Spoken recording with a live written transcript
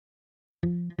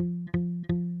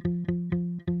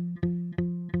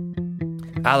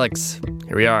Alex,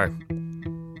 here we are.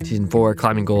 Season 4,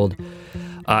 Climbing Gold.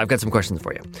 I've got some questions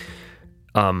for you.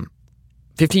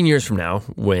 15 years from now,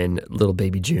 when little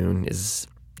baby June is,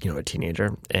 a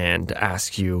teenager and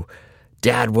asks you,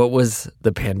 Dad, what was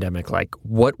the pandemic like?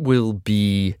 What will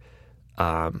be,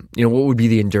 what would be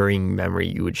the enduring memory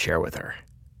you would share with her?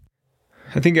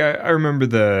 I think I remember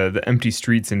the empty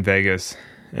streets in Vegas,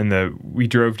 and we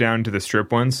drove down to the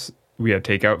Strip once. We had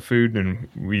takeout food, and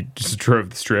we just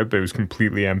drove the Strip. It was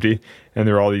completely empty, and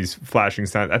there were all these flashing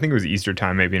signs. I think it was Easter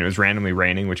time maybe, and it was randomly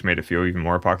raining, which made it feel even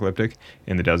more apocalyptic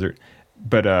in the desert.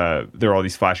 But there were all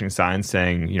these flashing signs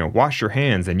saying, wash your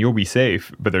hands and you'll be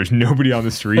safe. But there's nobody on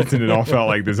the streets, and it all felt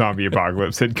like the zombie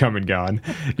apocalypse had come and gone.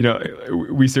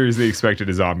 We seriously expected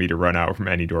a zombie to run out from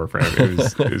any door frame.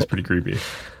 It was pretty creepy.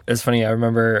 It's funny. I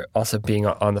remember also being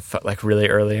on the really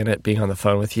early in it, being on the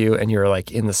phone with you, and you were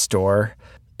in the store.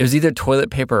 It was either toilet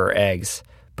paper or eggs,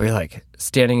 but you're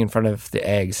standing in front of the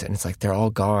eggs, and it's they're all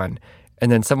gone.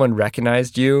 And then someone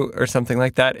recognized you or something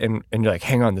like that, and you're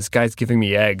hang on, this guy's giving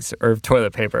me eggs or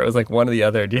toilet paper. It was one or the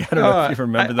other. I don't know if you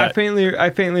remember that. I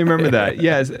faintly remember that.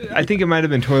 Yes, I think it might have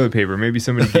been toilet paper. Maybe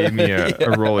somebody gave me a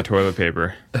roll of toilet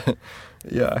paper.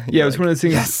 Yeah. Yeah, it was one of those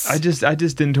things. Yes. I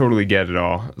just didn't totally get it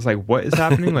all. It's what is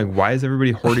happening? Why is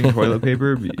everybody hoarding toilet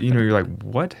paper? You're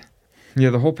what? Yeah,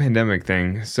 the whole pandemic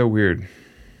thing is so weird.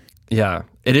 Yeah,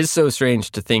 it is so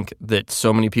strange to think that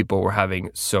so many people were having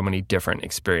so many different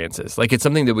experiences. It's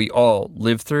something that we all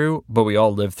live through, but we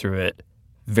all live through it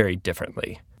very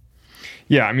differently.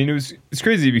 Yeah, it's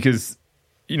crazy because,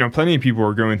 plenty of people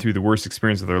are going through the worst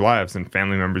experience of their lives, and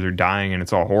family members are dying, and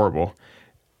it's all horrible.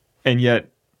 And yet,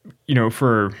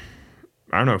 for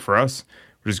us,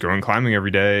 we're just going climbing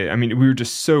every day. We were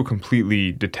just so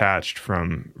completely detached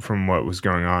from what was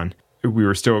going on. We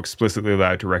were still explicitly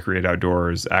allowed to recreate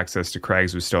outdoors. Access to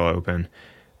crags was still open.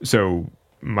 So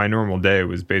my normal day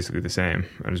was basically the same.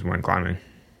 I just went climbing.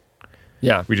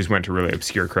 Yeah. We just went to really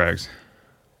obscure crags.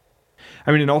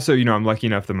 And also, I'm lucky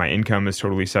enough that my income is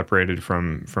totally separated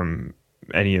from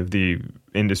any of the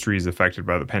industries affected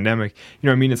by the pandemic.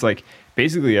 It's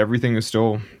basically everything is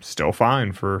still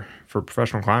fine for a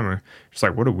professional climber. Just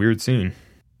what a weird scene.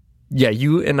 Yeah,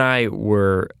 you and I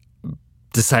were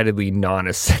decidedly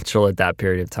non-essential at that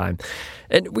period of time.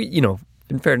 And we,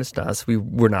 in fairness to us, we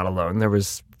were not alone. There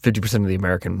was 50% of the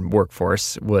American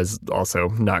workforce was also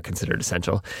not considered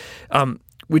essential,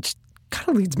 which kind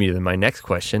of leads me to my next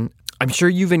question. I'm sure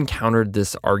you've encountered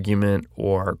this argument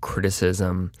or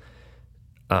criticism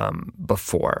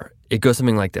before. It goes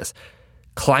something like this.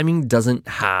 Climbing doesn't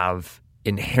have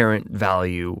inherent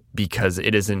value because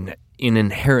it is an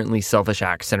inherently selfish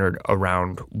act centered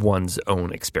around one's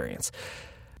own experience.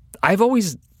 I've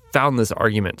always found this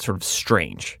argument sort of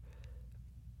strange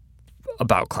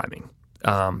about climbing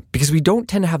because we don't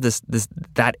tend to have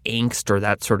that angst or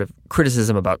that sort of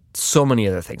criticism about so many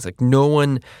other things. No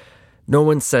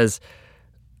one says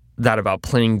that about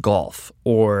playing golf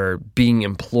or being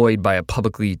employed by a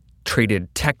publicly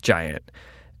traded tech giant,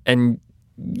 and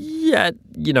yet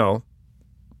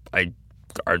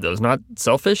are those not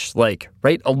selfish?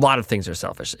 Right? A lot of things are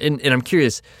selfish. And I'm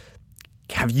curious,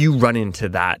 have you run into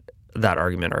that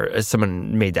argument, or has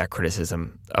someone made that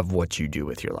criticism of what you do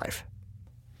with your life?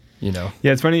 Yeah,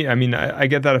 it's funny. I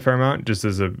get that a fair amount just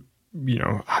as a,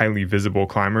 highly visible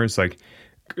climber. It's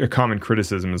a common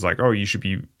criticism is oh, you should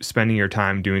be spending your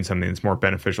time doing something that's more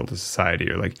beneficial to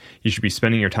society, or you should be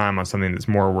spending your time on something that's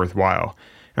more worthwhile.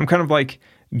 I'm kind of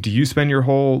do you spend your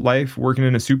whole life working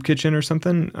in a soup kitchen or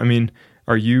something?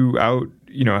 Are you out,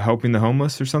 helping the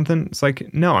homeless or something? It's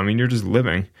no, you're just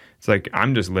living. It's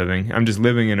I'm just living. I'm just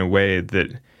living in a way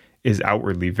that is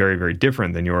outwardly very, very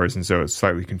different than yours. And so it's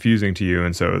slightly confusing to you.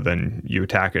 And so then you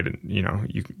attack it and,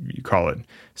 you call it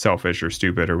selfish or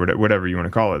stupid or whatever you want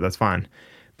to call it. That's fine.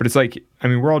 But it's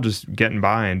we're all just getting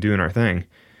by and doing our thing.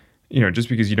 Just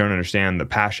because you don't understand the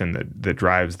passion that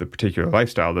drives the particular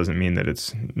lifestyle doesn't mean that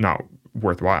it's not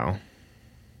worthwhile.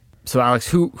 So Alex,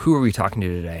 who are we talking to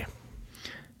today?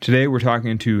 Today we're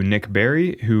talking to Nik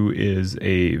Berry, who is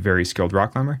a very skilled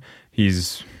rock climber.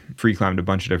 He's free climbed a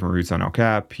bunch of different routes on El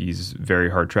Cap. He's a very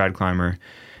hard trad climber.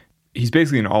 He's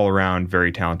basically an all-around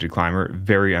very talented climber,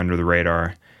 very under the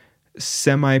radar,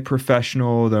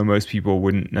 semi-professional, though most people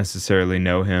wouldn't necessarily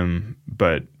know him,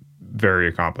 but very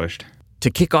accomplished. To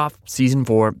kick off season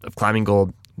 4 of Climbing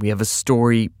Gold, we have a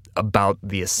story about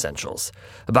the essentials,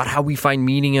 about how we find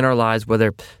meaning in our lives,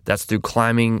 whether that's through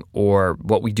climbing or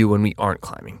what we do when we aren't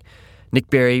climbing. Nik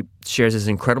Berry shares his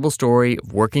incredible story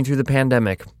of working through the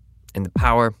pandemic and the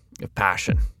power of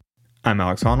passion. I'm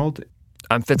Alex Honnold.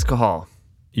 I'm Fitz Cahal.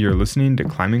 You're listening to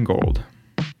Climbing Gold.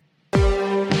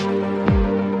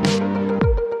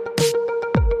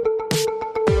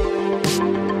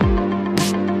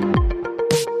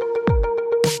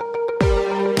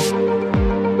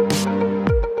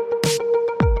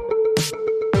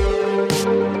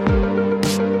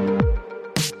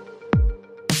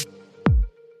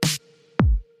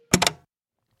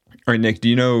 All right, Nick, do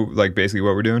you know like basically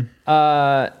what we're doing?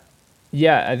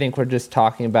 Yeah, I think we're just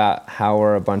talking about how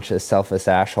we're a bunch of selfish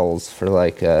assholes for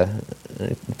like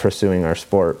pursuing our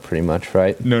sport, pretty much,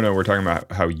 right? No, we're talking about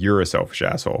how you're a selfish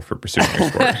asshole for pursuing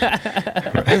your sport.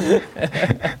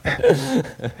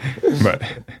 But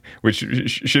which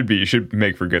should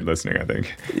make for good listening, I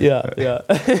think. Yeah.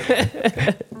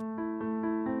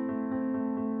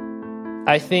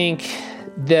 I think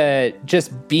that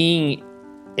just being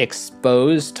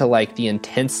exposed to like the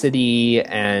intensity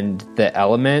and the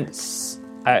elements,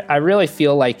 I really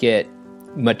feel like it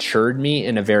matured me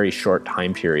in a very short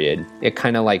time period. It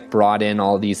kind of like brought in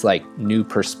all these like new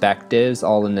perspectives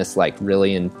all in this like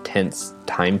really intense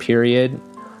time period.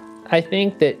 I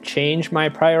think that changed my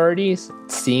priorities.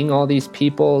 Seeing all these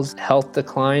people's health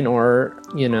decline or,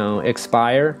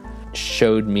 expire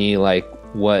showed me like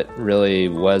what really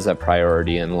was a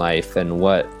priority in life and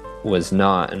what was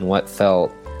not, and what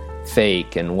felt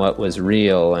fake and what was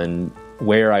real, and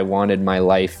where I wanted my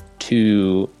life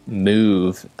to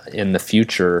move in the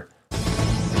future. My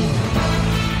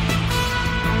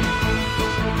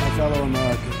fellow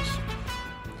Americans,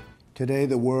 today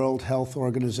the World Health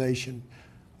Organization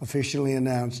officially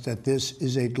announced that this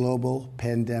is a global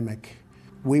pandemic.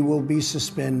 We will be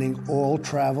suspending all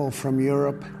travel from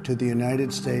Europe to the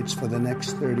United States for the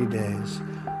next 30 days.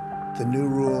 The new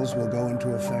rules will go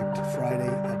into effect Friday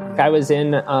at noon. I was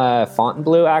in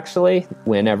Fontainebleau, actually,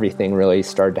 when everything really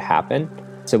started to happen.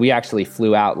 So we actually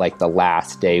flew out like the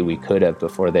last day we could have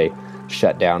before they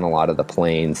shut down a lot of the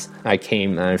planes. I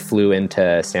flew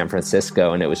into San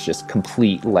Francisco, and it was just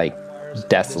complete, like,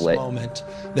 desolate. This moment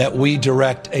that we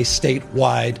direct a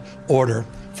statewide order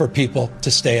for people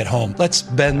to stay at home. Let's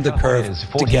bend the curve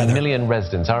 14 together. million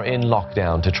residents are in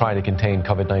lockdown to try to contain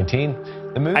COVID-19.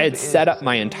 I had set up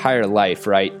my entire life,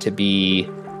 right, to be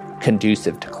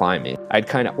conducive to climbing. I'd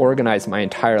kind of organized my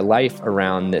entire life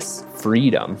around this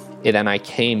freedom. And then I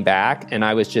came back and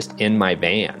I was just in my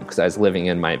van because I was living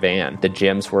in my van. The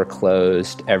gyms were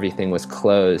closed. Everything was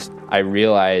closed. I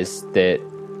realized that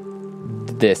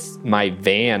my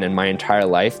van and my entire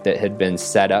life that had been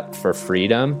set up for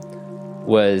freedom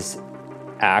was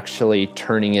actually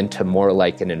turning into more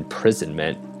like an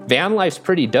imprisonment. Van life's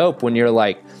pretty dope when you're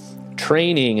like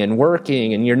training and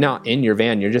working and you're not in your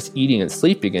van, you're just eating and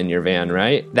sleeping in your van,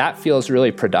 right? That feels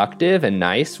really productive and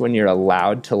nice when you're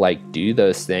allowed to like do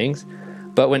those things.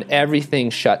 But when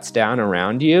everything shuts down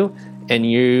around you and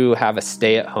you have a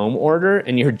stay-at-home order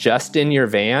and you're just in your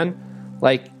van,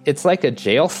 like it's like a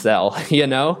jail cell,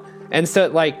 And so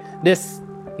like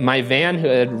my van, who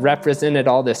had represented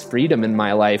all this freedom in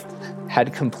my life,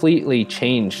 had completely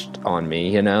changed on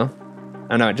me, I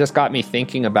don't know, it just got me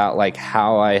thinking about like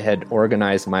how I had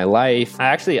organized my life.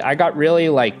 I got really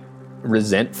like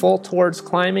resentful towards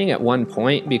climbing at one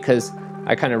point because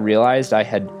I kind of realized I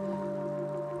had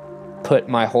put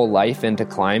my whole life into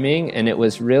climbing and it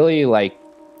was really like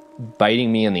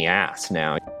biting me in the ass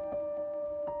now.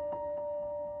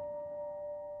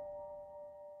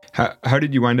 How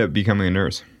did you wind up becoming a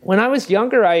nurse? When I was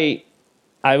younger, I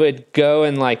would go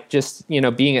and like just,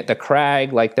 being at the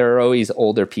crag, like there are always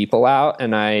older people out.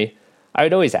 And I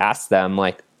would always ask them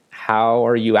like, how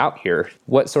are you out here?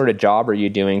 What sort of job are you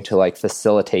doing to like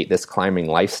facilitate this climbing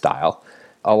lifestyle?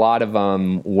 A lot of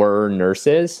them were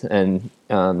nurses and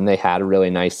they had a really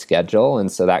nice schedule.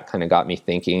 And so that kind of got me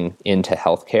thinking into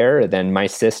healthcare. Then my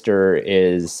sister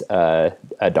is a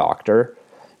doctor.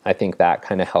 I think that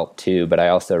kind of helped too. But I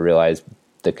also realized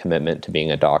the commitment to being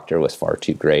a doctor was far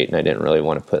too great. And I didn't really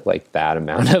want to put like that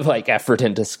amount of like effort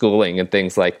into schooling and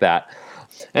things like that.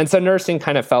 And so nursing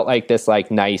kind of felt like this like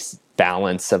nice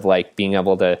balance of like being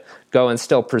able to go and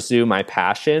still pursue my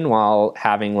passion while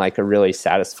having like a really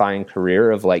satisfying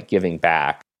career of like giving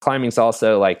back. Climbing's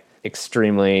also like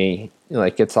extremely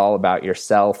like it's all about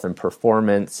yourself and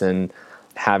performance and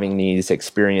having these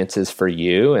experiences for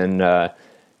you.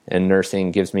 And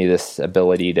nursing gives me this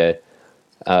ability to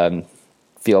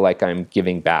feel like I'm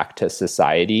giving back to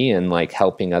society and like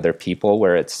helping other people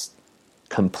where it's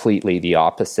completely the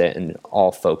opposite and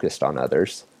all focused on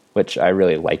others, which I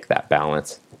really like that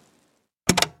balance.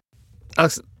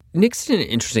 Alex, Nick's in an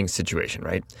interesting situation,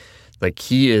 right? Like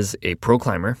he is a pro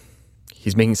climber.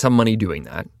 He's making some money doing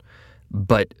that,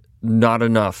 but not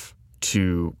enough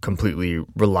to completely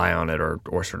rely on it or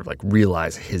sort of like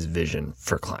realize his vision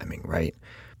for climbing, right?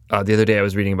 The other day I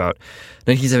was reading about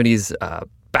 1970s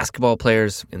basketball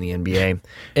players in the NBA.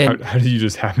 And how did you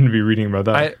just happen to be reading about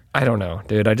that? I don't know,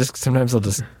 dude. Sometimes I'll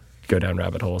just go down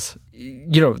rabbit holes.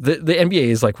 The NBA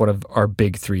is like one of our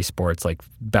big three sports, like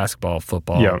basketball,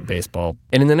 football, baseball.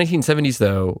 And in the 1970s,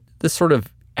 though, this sort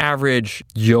of average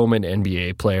yeoman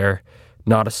NBA player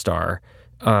not a star.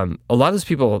 A lot of those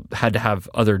people had to have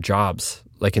other jobs,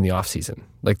 like in the off season.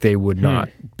 Like they would not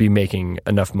be making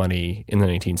enough money in the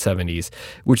 1970s,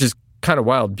 which is kind of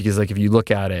wild because like if you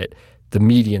look at it, the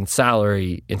median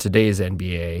salary in today's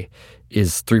NBA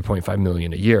is $3.5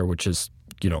 million a year, which is,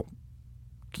 you know,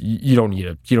 you don't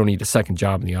need a second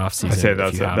job in the off season. I say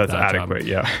that's adequate.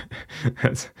 Job.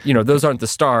 Yeah. You know, those aren't the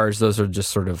stars. Those are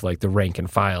just sort of like the rank and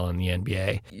file in the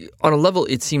NBA. On a level,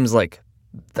 it seems like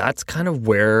that's kind of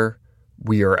where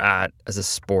we are at as a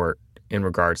sport in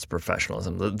regards to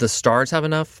professionalism. The stars have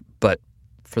enough, but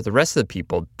for the rest of the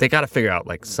people, they got to figure out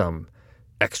like some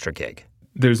extra gig.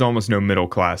 There's almost no middle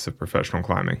class of professional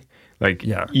climbing. Like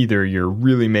either you're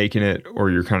really making it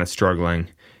or you're kind of struggling.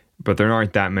 But there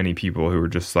aren't that many people who are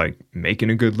just like making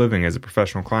a good living as a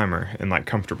professional climber and like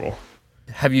comfortable.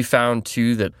 Have you found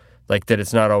too that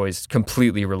it's not always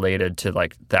completely related to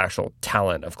like the actual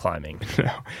talent of climbing?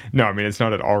 No, I mean, it's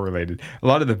not at all related. A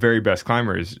lot of the very best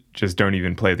climbers just don't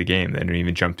even play the game. They don't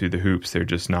even jump through the hoops. They're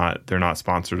not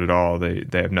sponsored at all. They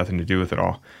have nothing to do with it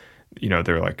all. You know,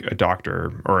 they're like a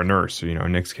doctor or a nurse, you know,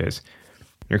 in Nick's case.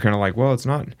 You're kind of like, well, it's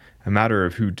not a matter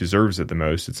of who deserves it the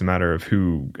most. It's a matter of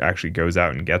who actually goes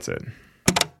out and gets it.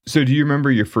 So do you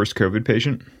remember your first COVID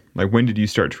patient? Like, when did you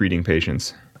start treating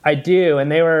patients? I do.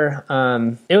 And they were,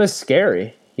 it was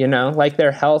scary, you know, like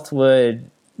their health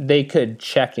they could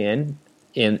check in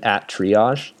at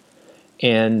triage,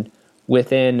 and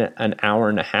within an hour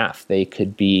and a half, they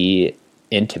could be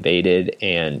intubated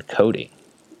and coding.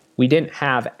 We didn't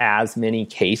have as many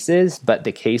cases, but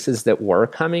the cases that were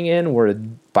coming in were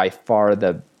by far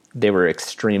they were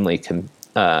extremely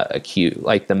acute,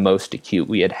 like the most acute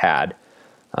we had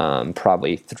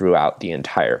probably throughout the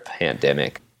entire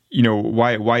pandemic. You know,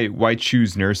 why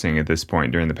choose nursing at this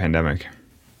point during the pandemic?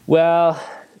 Well,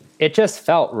 it just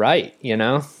felt right, you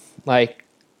know? Like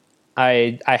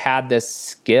I had this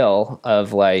skill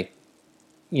of like,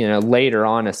 you know, later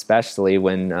on, especially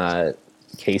when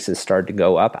cases started to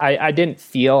go up, I didn't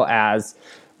feel as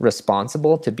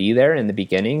responsible to be there in the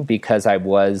beginning because I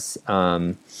was,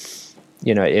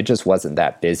 you know, it just wasn't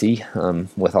that busy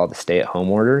with all the stay-at-home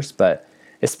orders. But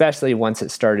especially once it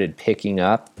started picking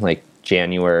up, like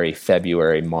January,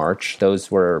 February, March, those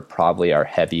were probably our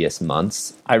heaviest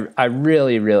months. I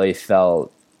really, really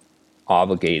felt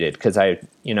obligated because I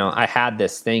had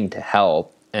this thing to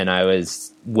help, and I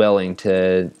was willing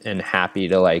to and happy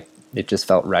to, like, it just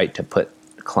felt right to put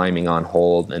climbing on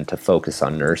hold and to focus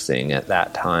on nursing at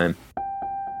that time.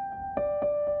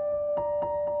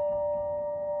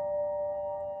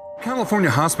 California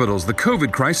hospitals, the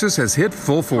COVID crisis has hit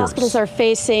full force. Hospitals are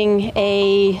facing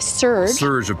a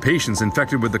surge of patients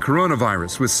infected with the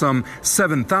coronavirus, with some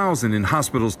 7,000 in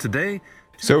hospitals today.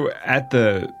 So at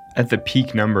the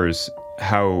peak numbers,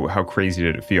 how crazy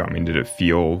did it feel? I mean, did it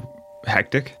feel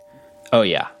hectic? Oh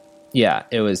yeah. Yeah,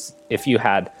 it was. If you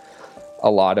had a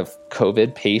lot of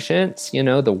COVID patients, you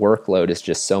know, the workload is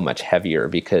just so much heavier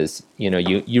because, you know,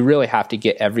 you really have to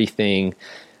get everything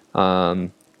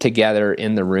together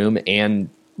in the room and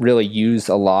really use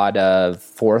a lot of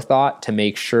forethought to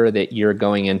make sure that you're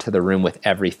going into the room with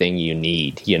everything you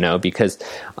need, you know, because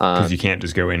you can't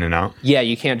just go in and out. Yeah,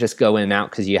 you can't just go in and out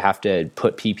because you have to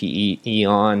put PPE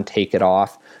on, take it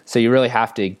off. So you really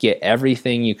have to get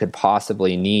everything you could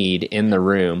possibly need in the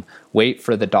room, wait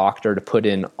for the doctor to put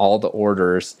in all the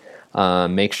orders,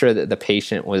 make sure that the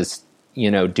patient was,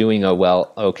 you know, doing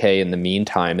okay in the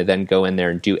meantime, and then go in there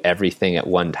and do everything at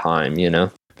one time, you know?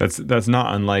 That's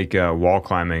not unlike wall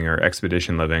climbing or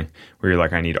expedition living, where you're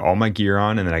like, I need all my gear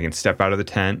on, and then I can step out of the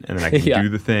tent, and then I can do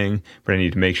the thing, but I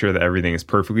need to make sure that everything is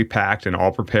perfectly packed and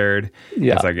all prepared.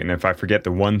 Yeah. It's like, and if I forget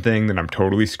the one thing, then I'm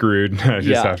totally screwed. I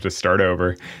just have to start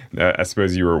over. I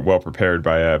suppose you were well prepared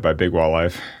by Big Wall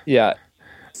life. Yeah.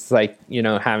 It's like, you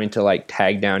know, having to like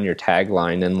tag down your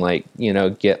tagline and like, you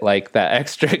know, get like that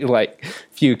extra like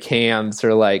few cams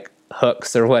or like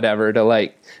hooks or whatever to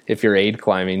like, if you're aid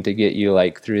climbing, to get you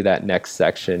like through that next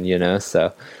section, you know?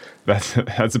 So that's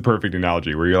a perfect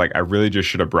analogy where you're like, I really just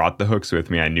should have brought the hooks with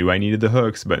me. I knew I needed the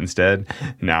hooks, but instead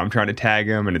now I'm trying to tag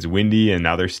them and it's windy and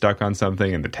now they're stuck on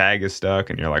something and the tag is stuck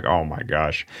and you're like, oh my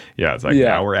gosh. Yeah. It's like,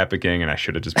 now we're epicing and I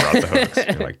should have just brought the hooks.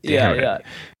 And you're like, damn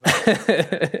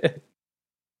it.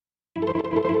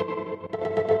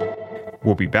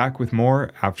 We'll be back with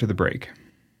more after the break.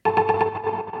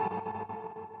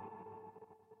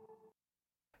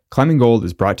 Climbing Gold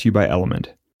is brought to you by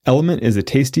Element. Element is a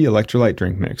tasty electrolyte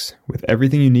drink mix with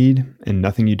everything you need and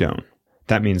nothing you don't.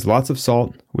 That means lots of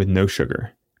salt with no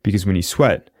sugar. Because when you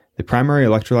sweat, the primary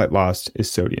electrolyte lost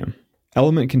is sodium.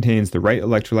 Element contains the right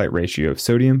electrolyte ratio of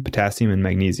sodium, potassium, and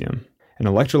magnesium. And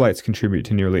electrolytes contribute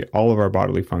to nearly all of our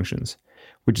bodily functions.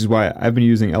 which is why I've been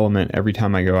using Element every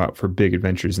time I go out for big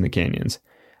adventures in the canyons.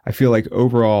 I feel like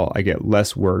overall I get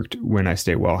less worked when I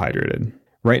stay well hydrated.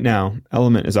 Right now,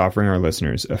 Element is offering our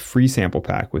listeners a free sample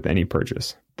pack with any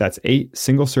purchase. That's 8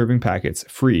 single-serving packets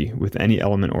free with any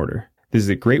Element order. This is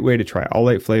a great way to try all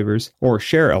 8 flavors or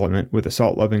share Element with a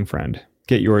salt-loving friend.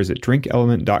 Get yours at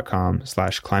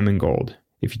drinkelement.com/climbinggold.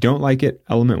 If you don't like it,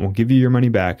 Element will give you your money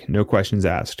back, no questions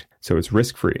asked, so it's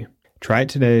risk-free. Try it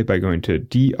today by going to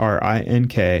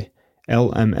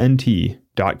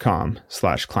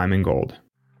drinklmnt.com/climbinggold.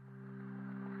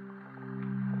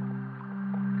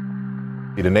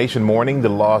 The nation mourning the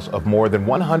loss of more than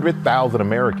 100,000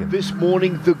 Americans. This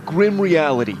morning, the grim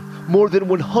reality. More than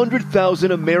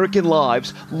 100,000 American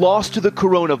lives lost to the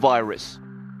coronavirus.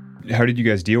 How did you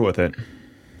guys deal with it?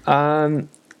 I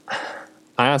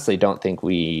honestly don't think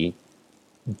we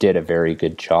did a very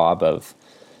good job of,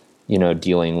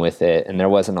 dealing with it. And there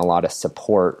wasn't a lot of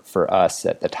support for us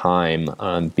at the time,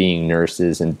 being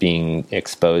nurses and being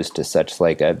exposed to such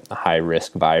like a high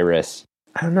risk virus.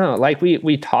 I don't know, like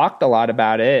we talked a lot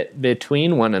about it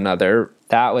between one another.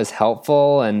 That was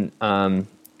helpful. And,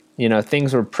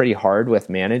 things were pretty hard with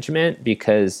management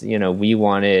because, we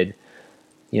wanted,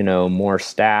 more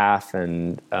staff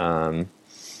and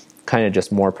kind of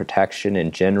just more protection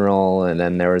in general. And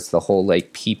then there was the whole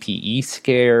like PPE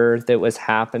scare that was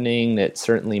happening that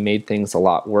certainly made things a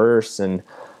lot worse. And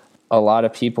a lot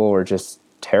of people were just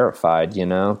terrified,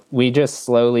 We just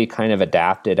slowly kind of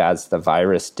adapted as the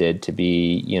virus did to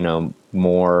be,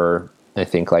 more, I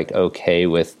think, like okay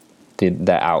with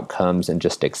the outcomes and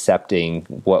just accepting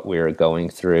what we were going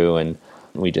through. And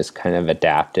we just kind of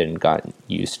adapted and got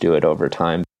used to it over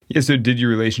time. Yeah, so did your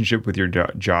relationship with your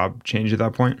job change at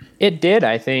that point? It did,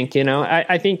 I think.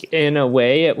 I think in a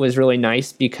way it was really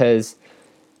nice because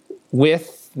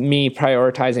with me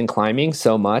prioritizing climbing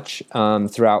so much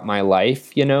throughout my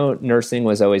life, nursing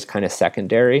was always kind of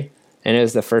secondary. And it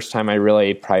was the first time I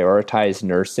really prioritized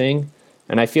nursing.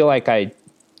 And I feel like I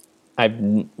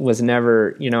was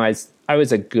never, I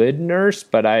was a good nurse,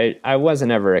 but I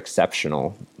wasn't ever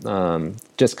exceptional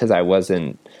just because I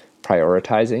wasn't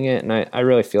prioritizing it. And I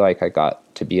really feel like I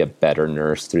got to be a better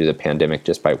nurse through the pandemic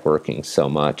just by working so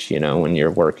much. When you're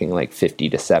working like 50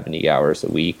 to 70 hours a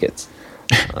week, it's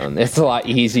a lot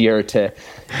easier to,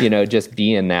 just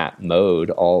be in that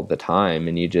mode all the time.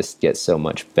 And you just get so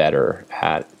much better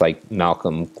at, like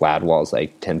Malcolm Gladwell's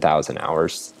like 10,000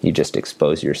 hours. You just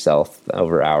expose yourself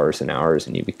over hours and hours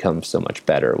and you become so much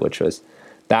better,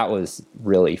 that was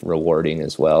really rewarding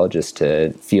as well, just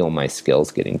to feel my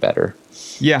skills getting better.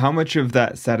 Yeah, how much of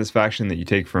that satisfaction that you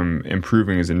take from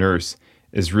improving as a nurse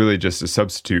is really just a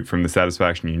substitute from the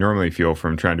satisfaction you normally feel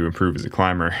from trying to improve as a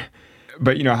climber?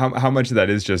 But, how much of that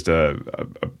is just a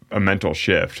mental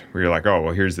shift where you're like, oh,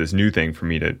 well, here's this new thing for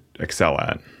me to excel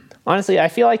at? Honestly, I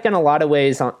feel like in a lot of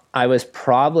ways I was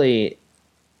probably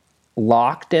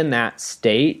locked in that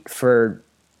state for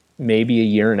maybe a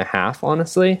year and a half,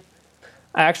 honestly.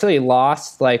 I actually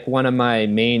lost like one of my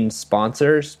main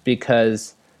sponsors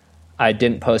because I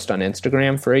didn't post on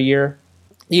Instagram for a year.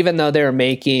 Even though they were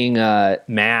making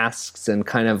masks and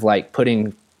kind of like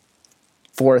putting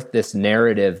forth this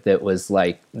narrative that was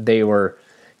like they were,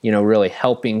 really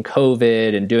helping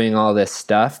COVID and doing all this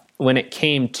stuff. When it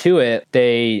came to it,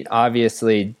 they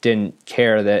obviously didn't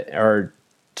care or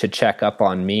to check up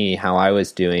on me, how I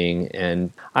was doing.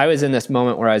 And I was in this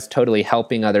moment where I was totally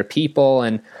helping other people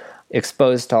and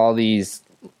exposed to all these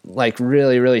like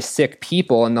really, really sick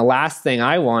people. And the last thing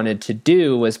I wanted to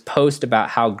do was post about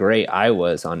how great I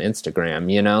was on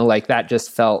Instagram, like that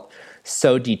just felt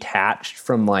so detached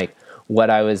from like what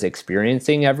I was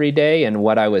experiencing every day and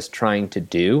what I was trying to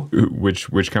do.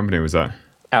 Which company was that?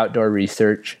 Outdoor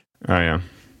Research. Oh, yeah.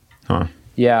 Huh.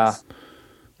 Yeah.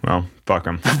 Well, fuck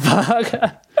them. Fuck.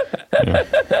 Yeah.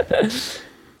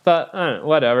 But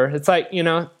whatever. It's like,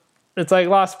 it's like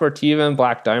La Sportiva and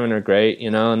Black Diamond are great,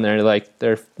 and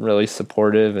they're really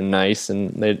supportive and nice,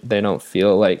 and they don't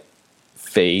feel like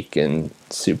fake and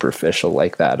superficial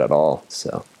like that at all.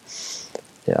 So,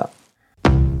 yeah.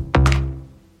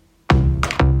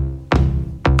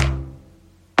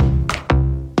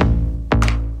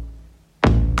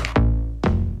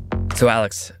 So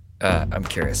Alex, I'm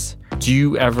curious, do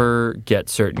you ever get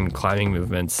certain climbing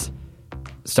movements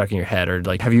stuck in your head, or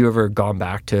like have you ever gone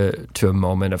back to a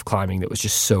moment of climbing that was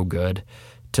just so good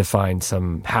to find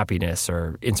some happiness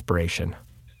or inspiration?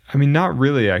 I mean, not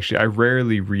really, actually. I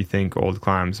rarely rethink old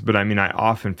climbs, but I mean, I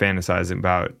often fantasize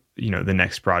about, the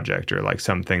next project or like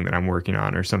something that I'm working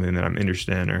on or something that I'm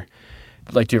interested in. Or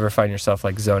like, do you ever find yourself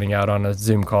like zoning out on a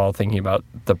Zoom call thinking about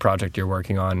the project you're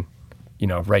working on,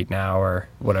 right now or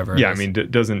whatever. Yeah, I mean,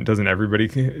 doesn't everybody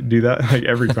do that? Like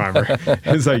every climber,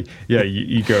 it's like, yeah,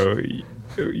 you go,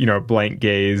 blank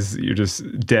gaze, you're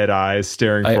just dead eyes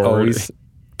staring forward. I always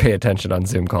pay attention on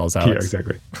Zoom calls, Alex. Yeah,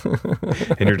 exactly.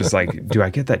 And you're just like, do I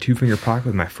get that 2-finger pocket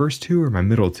with my first two or my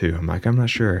middle two? I'm like, I'm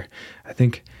not sure. I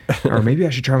think, or maybe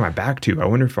I should try my back two. I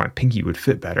wonder if my pinky would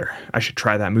fit better. I should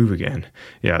try that move again.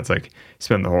 Yeah, it's like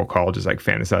spend the whole call just like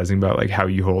fantasizing about like how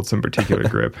you hold some particular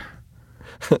grip.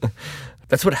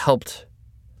 That's what helped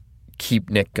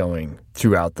keep Nik going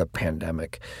throughout the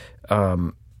pandemic.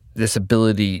 This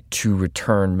ability to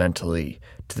return mentally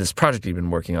to this project he'd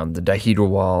been working on, the dihedral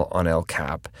wall on El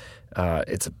Cap.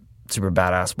 It's a super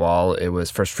badass wall. It was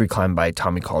first free climbed by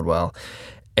Tommy Caldwell.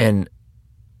 And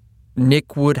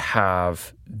Nik would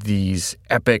have these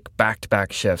epic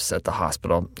back-to-back shifts at the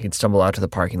hospital. He'd stumble out to the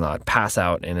parking lot, pass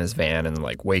out in his van, and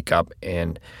like wake up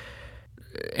and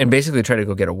basically try to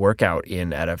go get a workout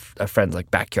in at a friend's like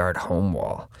backyard home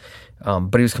wall.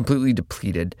 But he was completely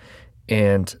depleted,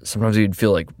 and sometimes he'd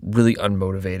feel like really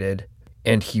unmotivated,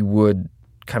 and he would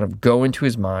kind of go into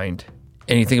his mind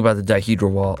and you think about the dihedral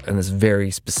wall and this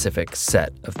very specific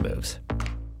set of moves.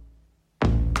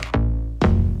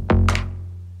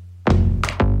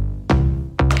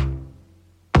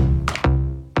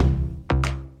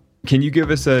 Can you give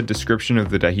us a description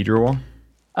of the dihedral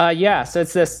wall? Yeah, so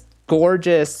it's this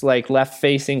gorgeous like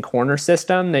left-facing corner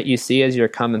system that you see as you're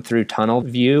coming through tunnel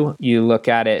view. You look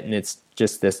at it and it's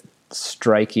just this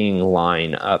striking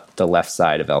line up the left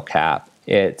side of El Cap.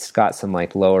 It's got some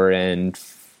like lower end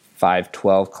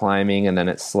 512 climbing, and then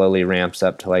it slowly ramps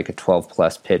up to like a 12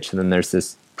 plus pitch, and then there's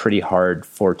this pretty hard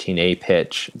 14A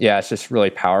pitch. Yeah, it's just really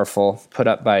powerful. Put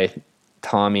up by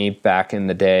Tommy back in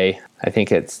the day. I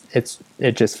think it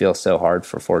just feels so hard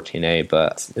for 14A,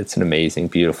 but it's an amazing,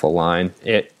 beautiful line.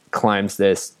 It climbs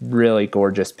this really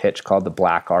gorgeous pitch called the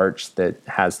Black Arch that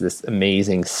has this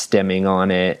amazing stemming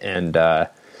on it and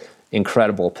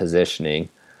incredible positioning.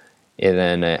 And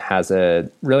then it has a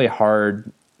really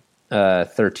hard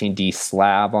 13D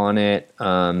slab on it,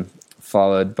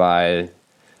 followed by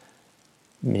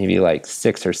maybe like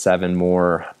 6 or 7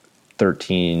 more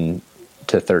 13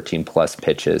 to 13 plus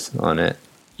pitches on it.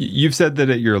 You've said that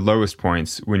at your lowest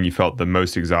points, when you felt the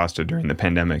most exhausted during the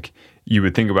pandemic, you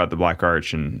would think about the Black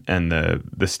Arch and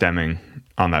the stemming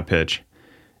on that pitch,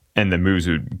 and the moves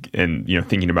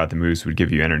thinking about the moves would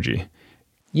give you energy.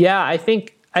 Yeah, I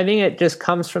think it just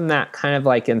comes from that kind of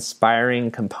like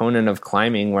inspiring component of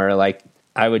climbing where like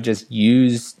I would just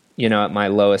use, at my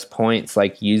lowest points,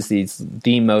 like use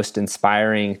the most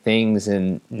inspiring things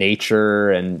in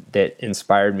nature and that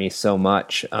inspired me so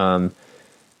much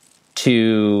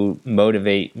to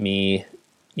motivate me,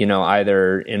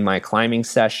 either in my climbing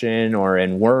session or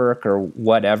in work or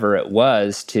whatever it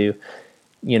was to,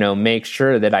 make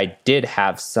sure that I did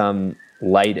have some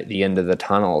light at the end of the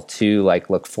tunnel to like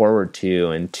look forward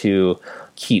to and to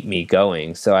keep me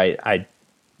going. So I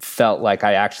felt like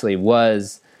I actually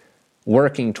was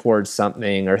working towards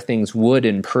something, or things would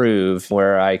improve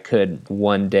where I could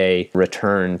one day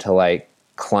return to like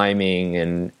climbing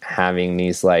and having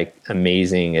these like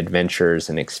amazing adventures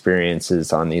and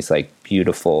experiences on these like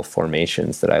beautiful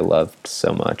formations that I loved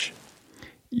so much.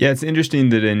 Yeah, it's interesting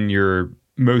that in your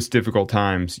most difficult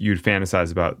times, you'd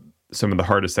fantasize about some of the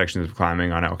hardest sections of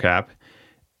climbing on El Cap,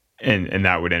 and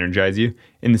that would energize you.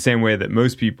 In the same way that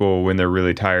most people, when they're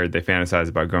really tired, they fantasize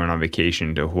about going on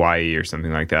vacation to Hawaii or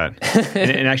something like that.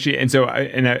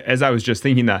 As I was just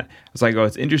thinking that, I was like, oh,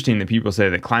 it's interesting that people say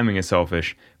that climbing is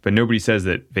selfish, but nobody says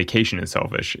that vacation is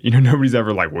selfish. Nobody's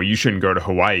ever like, well, you shouldn't go to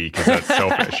Hawaii because that's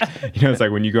selfish. It's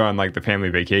like when you go on like the family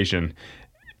vacation,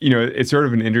 it's sort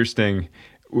of an interesting,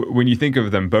 when you think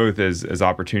of them both as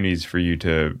opportunities for you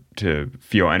to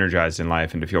feel energized in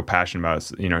life and to feel passionate about,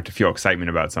 to feel excitement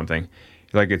about something,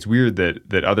 like it's weird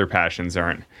that other passions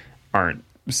aren't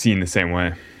seen the same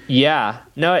way. Yeah,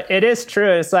 no, it is true.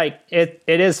 It's like, it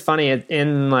is funny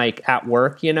in like at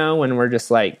work, when we're just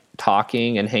like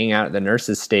talking and hanging out at the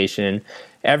nurses station,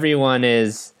 everyone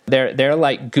is, they're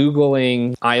like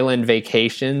Googling island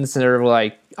vacations. They're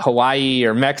like Hawaii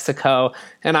or Mexico.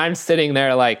 And I'm sitting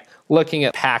there like, looking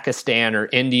at Pakistan or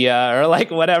India or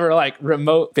like whatever, like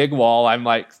remote big wall I'm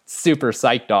like super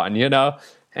psyched on,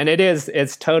 And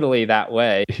it's totally that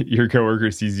way. Your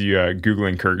coworker sees you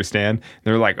Googling Kyrgyzstan.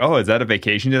 They're like, oh, is that a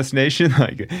vacation destination?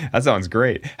 Like, that sounds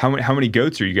great. How many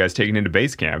goats are you guys taking into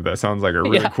base camp? That sounds like a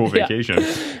really cool vacation.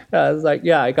 I was like,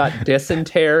 I got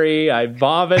dysentery. I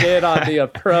vomited on the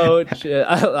approach.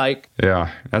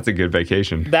 Yeah, that's a good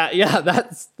vacation.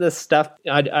 That's the stuff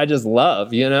I just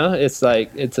love, It's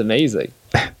like, it's amazing.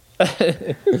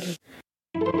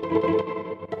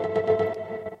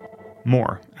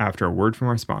 More after a word from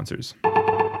our sponsors.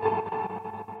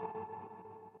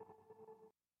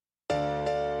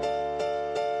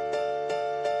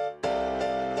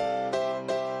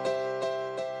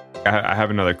 I have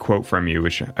another quote from you,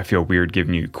 which I feel weird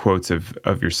giving you quotes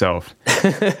of yourself.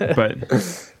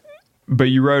 but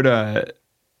you wrote that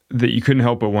you couldn't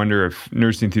help but wonder if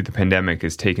nursing through the pandemic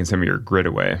has taken some of your grit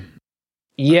away.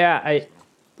 Yeah,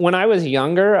 when I was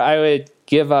younger, I would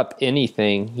give up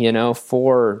anything,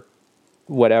 for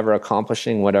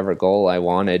accomplishing whatever goal I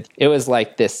wanted. It was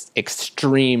like this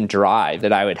extreme drive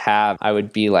that I would have. I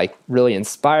would be like really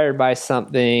inspired by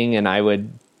something, and I would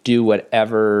do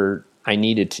whatever I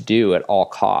needed to do at all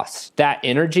costs. That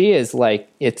energy is like,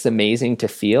 it's amazing to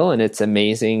feel, and it's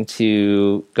amazing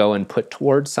to go and put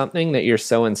towards something that you're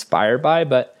so inspired by,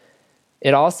 but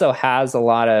it also has a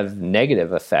lot of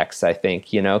negative effects, I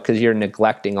think, because you're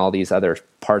neglecting all these other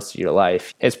parts of your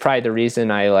life. It's probably the reason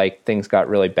things got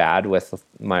really bad with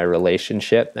my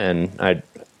relationship, and that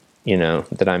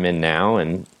I'm in now,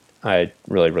 and I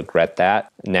really regret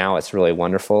that. Now it's really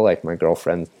wonderful. Like, my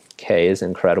girlfriend Kay is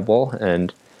incredible,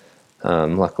 and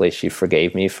luckily she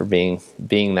forgave me for being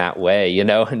that way,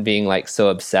 and being like so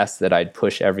obsessed that I'd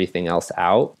push everything else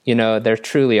out. There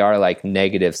truly are like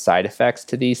negative side effects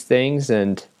to these things,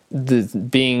 and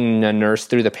being a nurse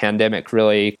through the pandemic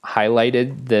really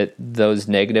highlighted those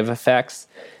negative effects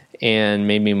and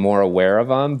made me more aware of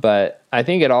them. But I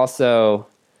think it also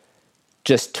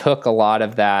just took a lot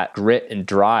of that grit and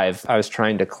drive. I was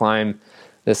trying to climb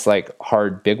this like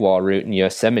hard big wall route in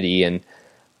Yosemite, and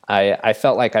I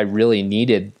felt like I really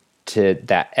needed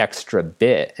that extra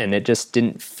bit, and it just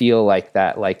didn't feel like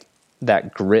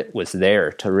that grit was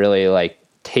there to really like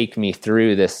take me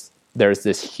through this. There's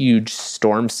this huge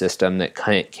storm system that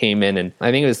came in, and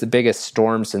I think it was the biggest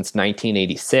storm since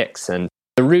 1986. And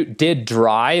the route did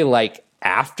dry like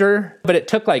after, but it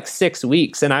took like 6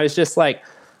 weeks. And I was just like,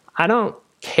 I don't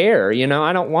care,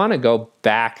 I don't want to go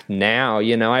back now.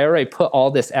 I already put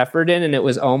all this effort in, and it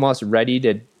was almost ready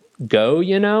to go,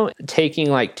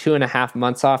 taking like 2.5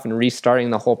 months off and restarting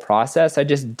the whole process. I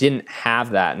just didn't have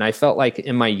that. And I felt like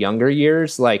in my younger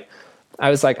years, like I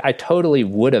was like, I totally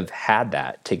would have had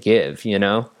that to give,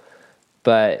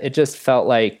 but it just felt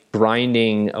like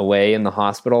grinding away in the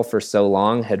hospital for so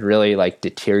long had really like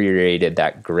deteriorated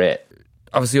that grit.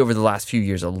 Obviously, over the last few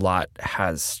years, a lot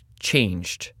has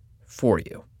changed for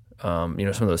you. Some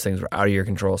of those things were out of your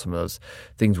control. Some of those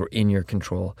things were in your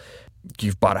control.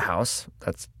 You've bought a house.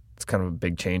 It's kind of a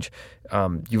big change.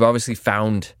 You've obviously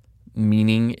found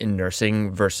meaning in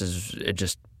nursing versus it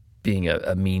just being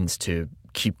a means to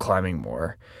keep climbing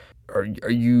more. Are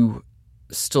you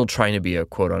still trying to be a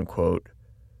quote unquote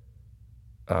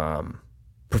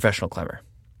professional climber?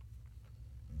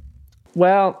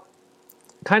 Well,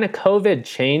 kind of COVID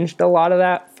changed a lot of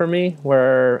that for me,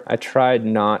 where I tried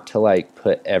not to like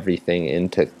put everything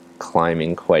into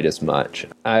climbing quite as much.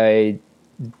 I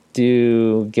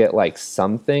do get like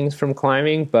some things from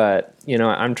climbing, but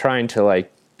I'm trying to like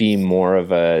be more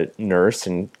of a nurse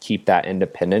and keep that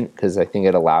independent, because I think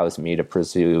it allows me to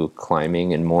pursue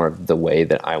climbing in more of the way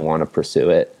that I want to pursue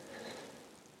it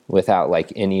without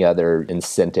like any other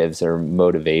incentives or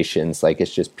motivations. Like,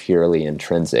 it's just purely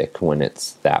intrinsic when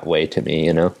it's that way to me,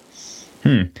 I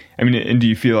mean, and do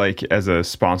you feel like as a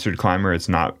sponsored climber, it's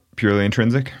not purely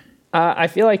intrinsic? I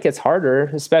feel like it's harder,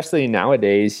 especially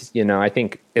nowadays. I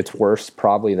think it's worse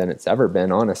probably than it's ever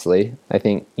been, honestly. I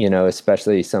think,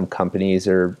 especially some companies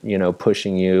are,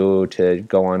 pushing you to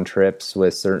go on trips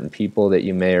with certain people that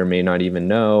you may or may not even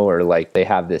know, or like they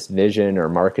have this vision or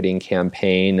marketing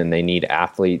campaign and they need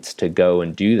athletes to go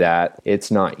and do that. It's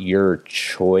not your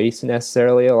choice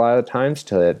necessarily a lot of times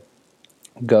to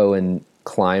go and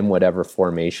climb whatever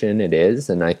formation it is.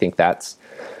 And I think that's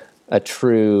a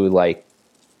true, like,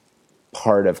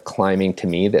 part of climbing to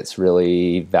me that's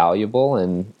really valuable.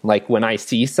 And like when I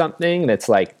see something that's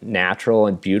like natural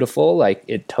and beautiful, like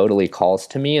it totally calls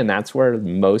to me. And that's where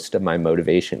most of my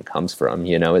motivation comes from,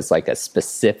 is like a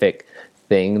specific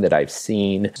thing that I've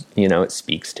seen, it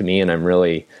speaks to me, and I'm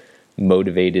really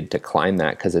motivated to climb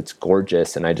that because it's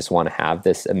gorgeous and I just want to have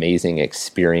this amazing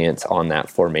experience on that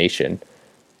formation.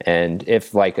 And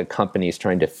if like a company is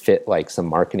trying to fit like some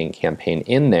marketing campaign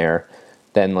in there,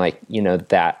 then like,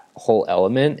 that whole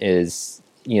element is,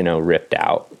 ripped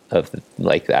out of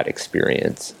like that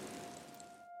experience.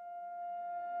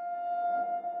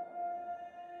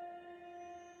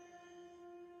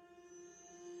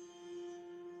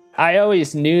 I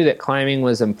always knew that climbing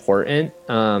was important.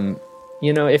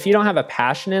 If you don't have a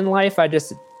passion in life, I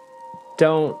just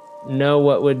don't know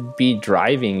what would be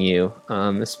driving you,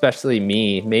 especially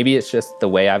me. Maybe it's just the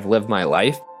way I've lived my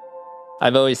life.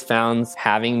 I've always found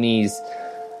having these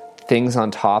things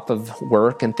on top of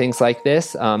work and things like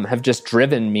this have just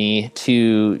driven me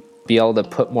to be able to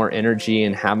put more energy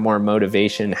and have more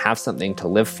motivation, have something to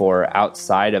live for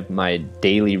outside of my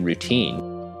daily routine.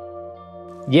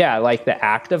 Yeah, like the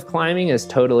act of climbing is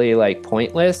totally like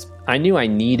pointless. I knew I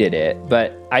needed it,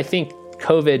 but I think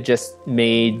COVID just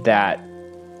made that,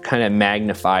 kind of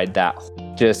magnified that,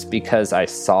 just because I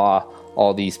saw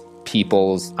all these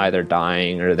people's either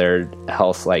dying or their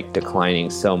health like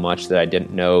declining so much that I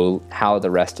didn't know how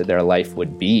the rest of their life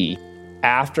would be.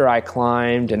 After I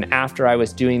climbed and after I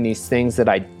was doing these things that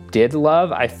I did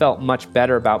love, I felt much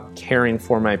better about caring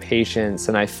for my patients,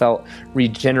 and I felt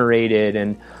regenerated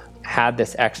and had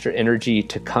this extra energy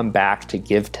to come back to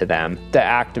give to them. The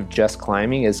act of just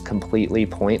climbing is completely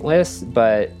pointless,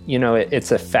 but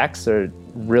its effects are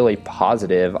really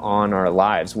positive on our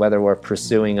lives, whether we're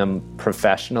pursuing them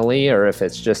professionally or if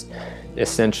it's just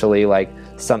essentially like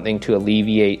something to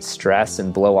alleviate stress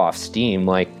and blow off steam.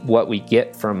 Like what we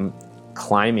get from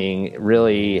climbing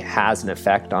really has an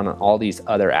effect on all these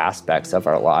other aspects of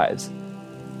our lives.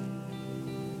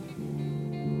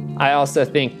 I also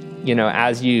think,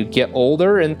 as you get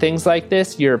older and things like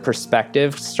this, your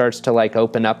perspective starts to like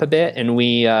open up a bit, and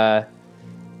we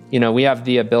have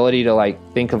the ability to like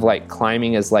think of like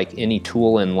climbing as like any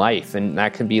tool in life, and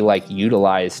that can be like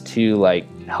utilized to like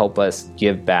help us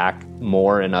give back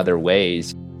more in other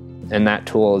ways. And that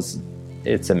tool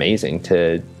it's amazing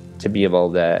to be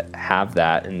able to have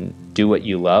that and do what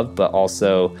you love, but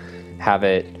also have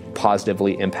it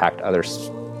positively impact other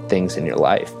things in your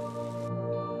life.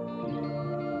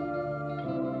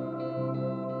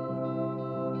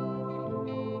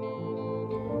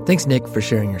 Thanks, Nik, for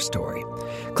sharing your story.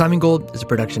 Climbing Gold is a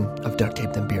production of Duct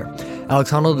Tape Then Beer.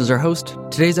 Alex Honnold is our host.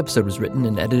 Today's episode was written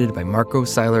and edited by Marco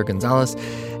Seiler Gonzalez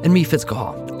and me, Fitz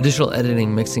Cahall. Additional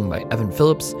editing mixing by Evan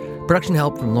Phillips. Production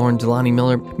help from Lauren Delani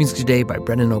Miller. Music today by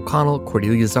Brendan O'Connell,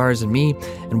 Cordelia Zars, and me,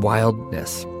 and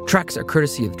Wildness. Tracks are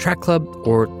courtesy of the Track Club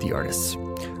or the artists.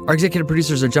 Our executive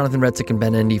producers are Jonathan Retzik and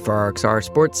Ben Endy for RXR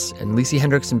Sports, and Lacey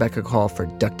Hendricks and Becca Call for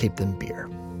Duct Tape Then Beer.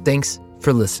 Thanks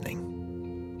for listening.